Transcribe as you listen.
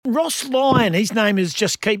Ross Lyon, his name has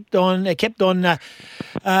just kept on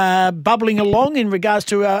bubbling along in regards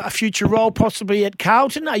to a future role possibly at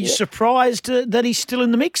Carlton. Are you surprised that he's still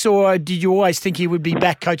in the mix, or did you always think he would be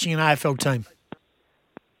back coaching an AFL team?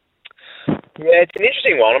 Yeah, it's an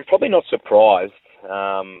interesting one. I'm probably not surprised.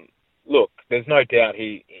 Look, there's no doubt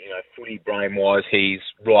footy brain-wise, he's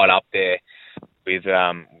right up there with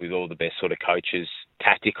all the best sort of coaches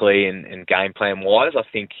tactically and game plan-wise. I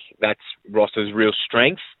think that's Ross's real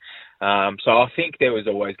strength. So I think there was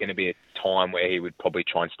always going to be a time where he would probably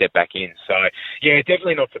try and step back in. So, yeah,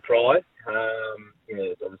 definitely not surprised.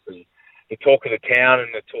 It's obviously the talk of the town and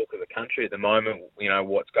the talk of the country at the moment,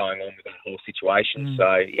 what's going on with that whole situation.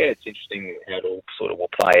 So, yeah, it's interesting how it all sort of will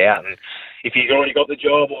play out. And if he's already got the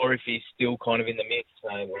job or if he's still kind of in the mix,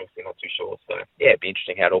 we're obviously not too sure. So, yeah, it'd be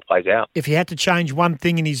interesting how it all plays out. If he had to change one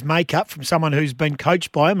thing in his makeup from someone who's been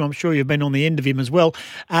coached by him, I'm sure you've been on the end of him as well,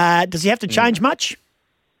 does he have to change much?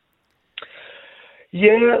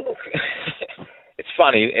 Yeah, look, it's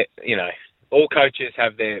funny, all coaches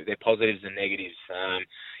have their positives and negatives.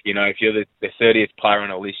 If you're the 30th player on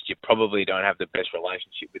a list, you probably don't have the best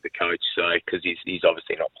relationship with the coach, so because he's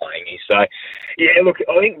obviously not playing you. So, yeah, look,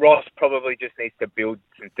 I think Ross probably just needs to build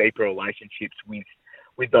some deeper relationships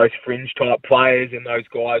with those fringe-type players and those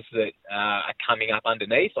guys that are coming up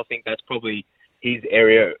underneath. I think that's probably his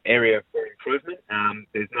area for improvement.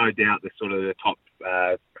 There's no doubt that sort of the top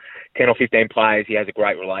 10 or 15 players he has a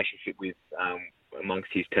great relationship with amongst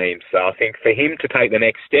his team. So I think for him to take the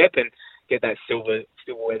next step and get that silverware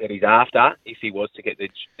that he's after, if he was to get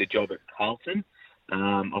the job at Carlton,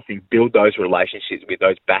 I think build those relationships with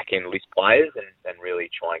those back-end list players and really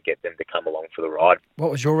try and get them to come along for the ride.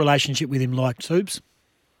 What was your relationship with him like, Subs?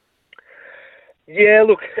 Yeah,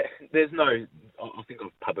 look, I think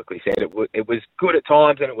I've publicly said it was good at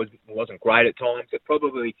times and it wasn't great at times. It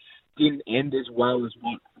probably didn't end as well as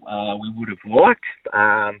what we would have liked.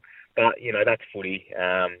 But, that's footy.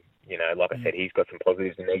 Like I said, he's got some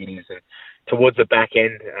positives and negatives. And towards the back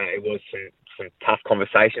end, it was some tough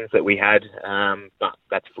conversations that we had. But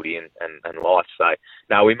that's footy and life. So,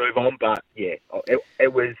 no, we move on. But, yeah,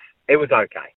 it was okay.